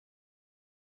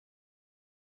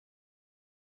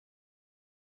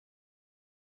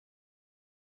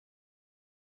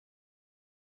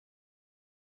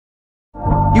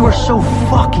You are so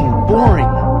fucking boring.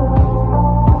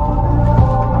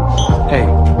 Hey,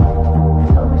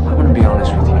 I'm gonna be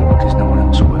honest with you because no one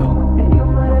else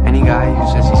will. Any guy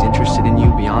who says he's interested in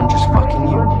you beyond just fucking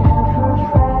you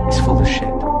is full of shit.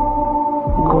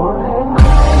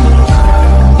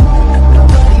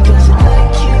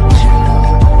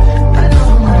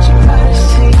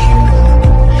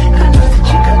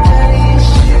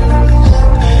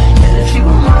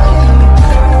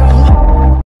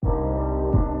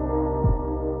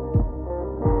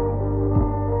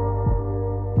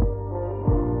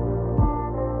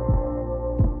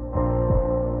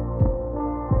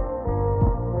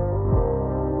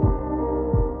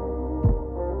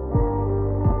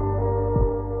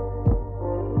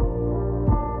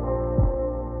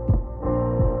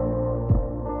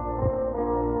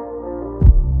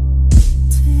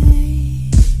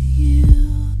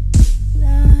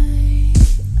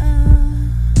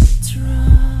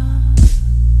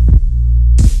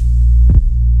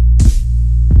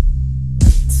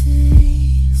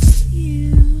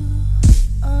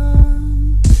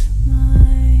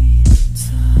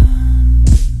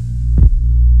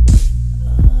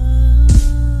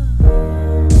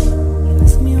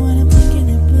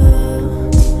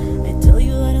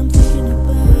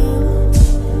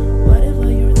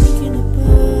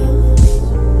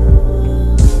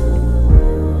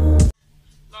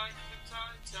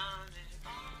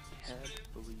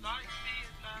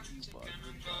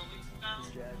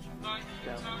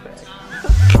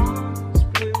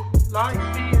 Like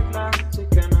the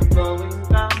Atlantic and I'm going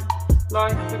down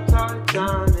like the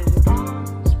Titanic.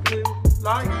 It's blue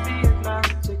like the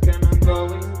Atlantic and I'm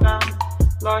going down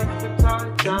like the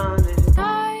Titanic.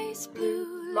 Sky's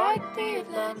blue like the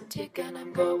Atlantic and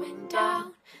I'm going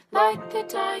down like the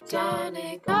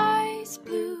Titanic. Sky's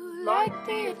blue like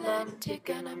the Atlantic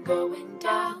and I'm going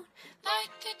down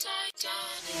like the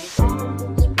Titanic. It's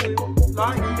blue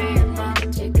like the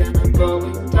Atlantic and I'm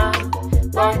going down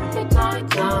like the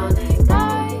Titanic.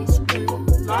 Sky's blue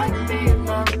Like the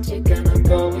Atlantic and I'm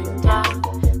going down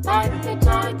like the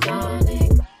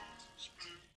Titanic.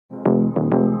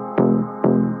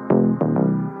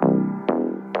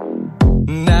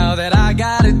 Now that I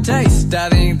got a taste, I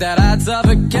think that I'd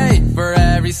suffocate for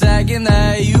every second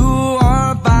that you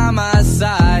aren't by my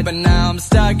side. But now I'm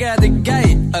stuck at the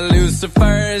gate, a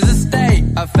Lucifer's estate.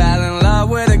 I fell in love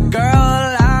with a girl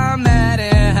I met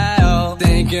in hell,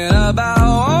 thinking about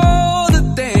all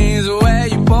the things, the way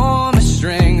you pull my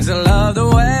strings. I love the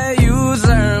way you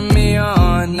turn me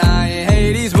on. I ain't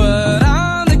Hades, but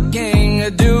I'm the king.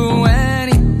 I'd do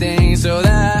anything so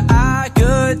that I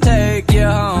could take you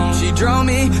home. She drove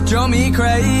me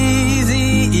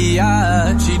crazy,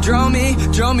 yeah. She drove me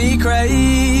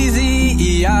crazy,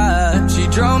 yeah. She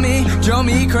drove me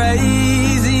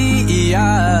crazy,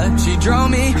 yeah. She drove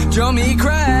me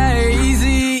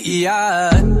crazy,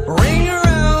 yeah. Ring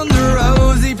around the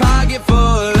rosy, pocket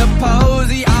full of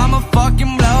posy. I'ma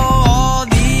fucking blow all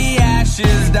the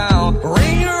ashes down.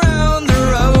 Ring around the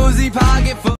rosy,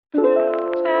 pocket full.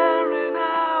 Tearing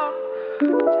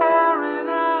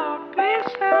out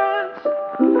pieces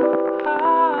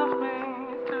of me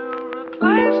to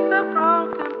replace the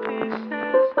broken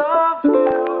pieces of you.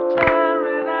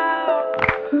 Tearing out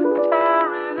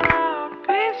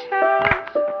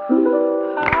pieces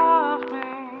of me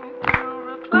to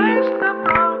replace the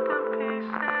broken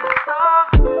pieces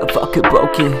of you. I'm fucking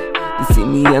broken. You see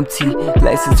me empty,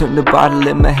 glasses turn the bottle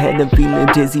in my head. I'm feeling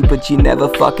dizzy, but you never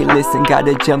fucking listen.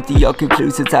 Gotta jump to your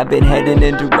conclusions. I've been heading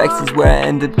in directions where I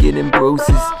end up getting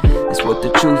bruises. That's what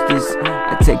the truth is,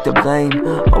 I take the blame.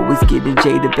 Always getting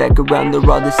jaded, back around, they're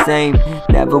all the same.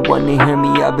 Never wanna hear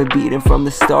me, I've been beating from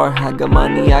the start. I got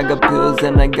money, I got pills,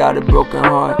 and I got a broken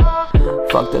heart.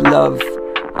 Fuck the love,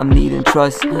 I'm needing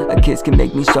trust. A kiss can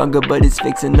make me stronger, but it's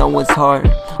fixing no one's heart.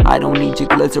 I don't need your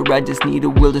glitter, I just need a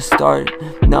will to start.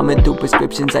 Numbing through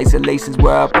prescriptions, isolations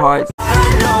where our parts.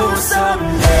 I know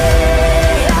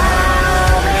someday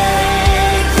I'll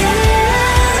make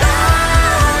it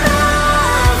out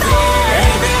of here,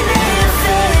 even if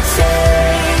it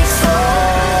takes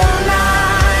all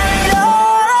night.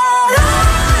 All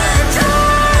I'm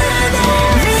trying to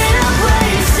need a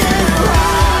place to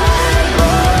hide,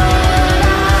 but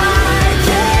I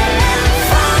can't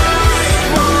find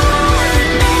one.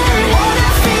 Wanna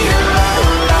feel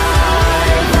alive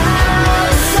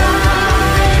outside.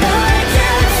 I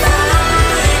can't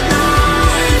find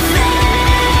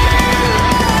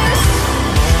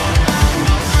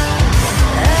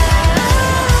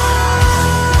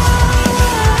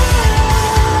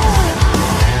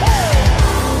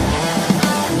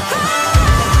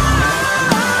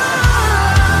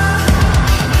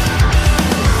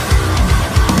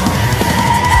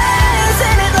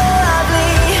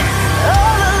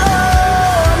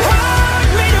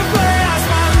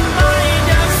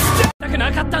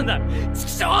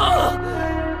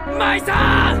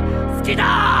き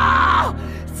だ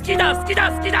好きだ好き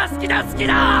だ好きだ好きだ好き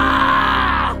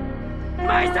だ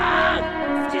舞さ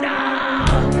ん好きだ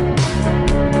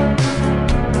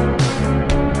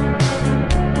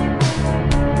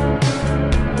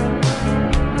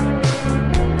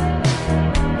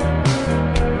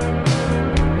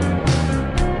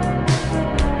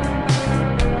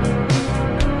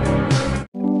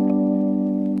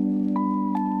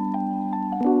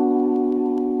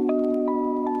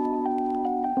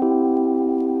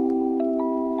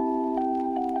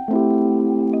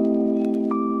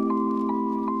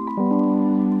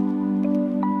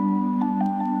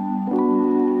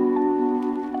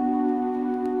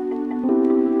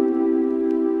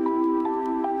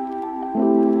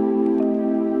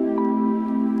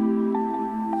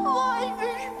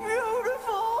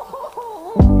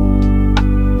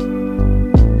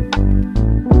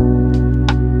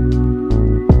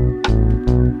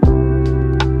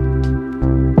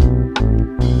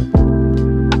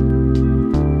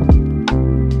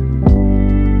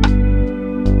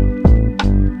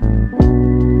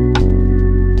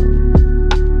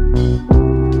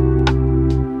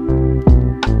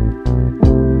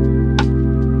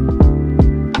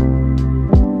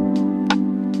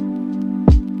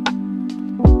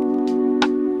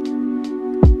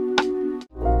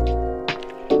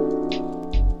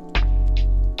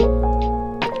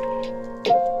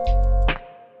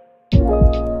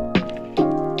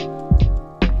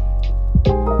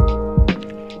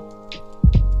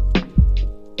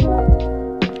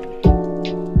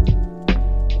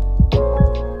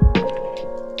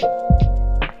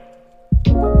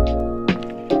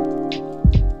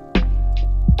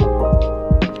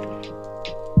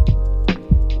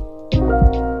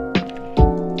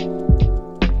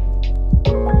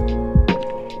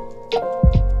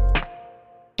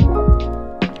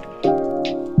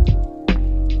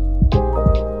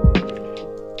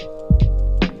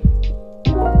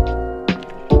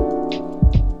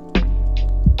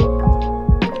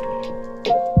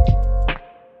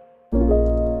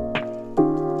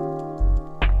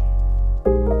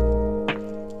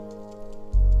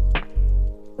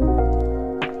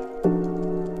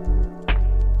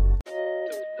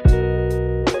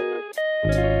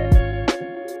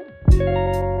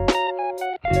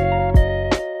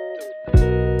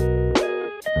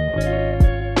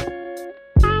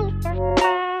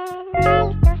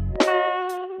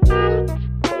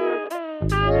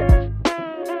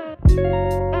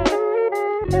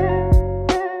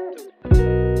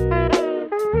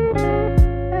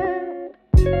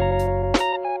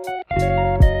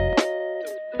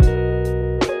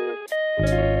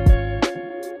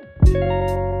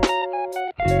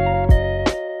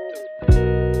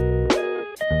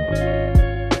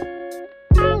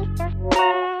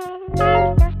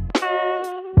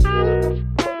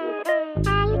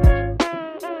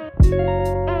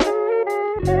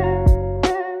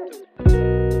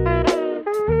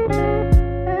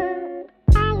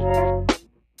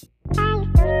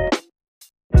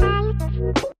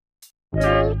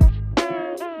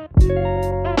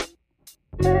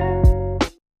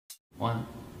One,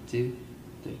 two,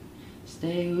 three.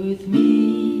 Stay with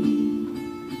me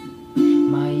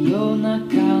真夜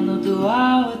中のド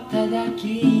アを叩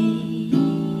き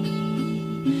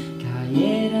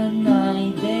帰らな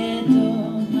いでと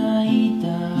泣いた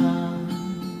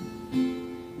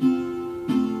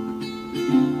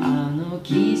あの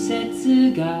季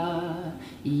節が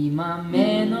今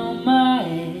目の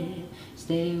前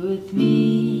Stay with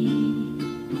me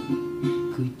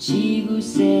口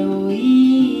癖を言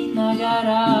いなが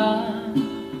ら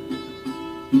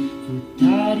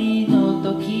二人の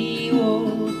時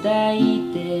を抱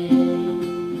いて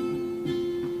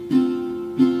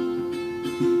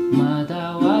ま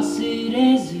だ忘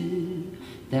れず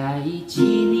大事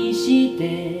にし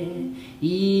て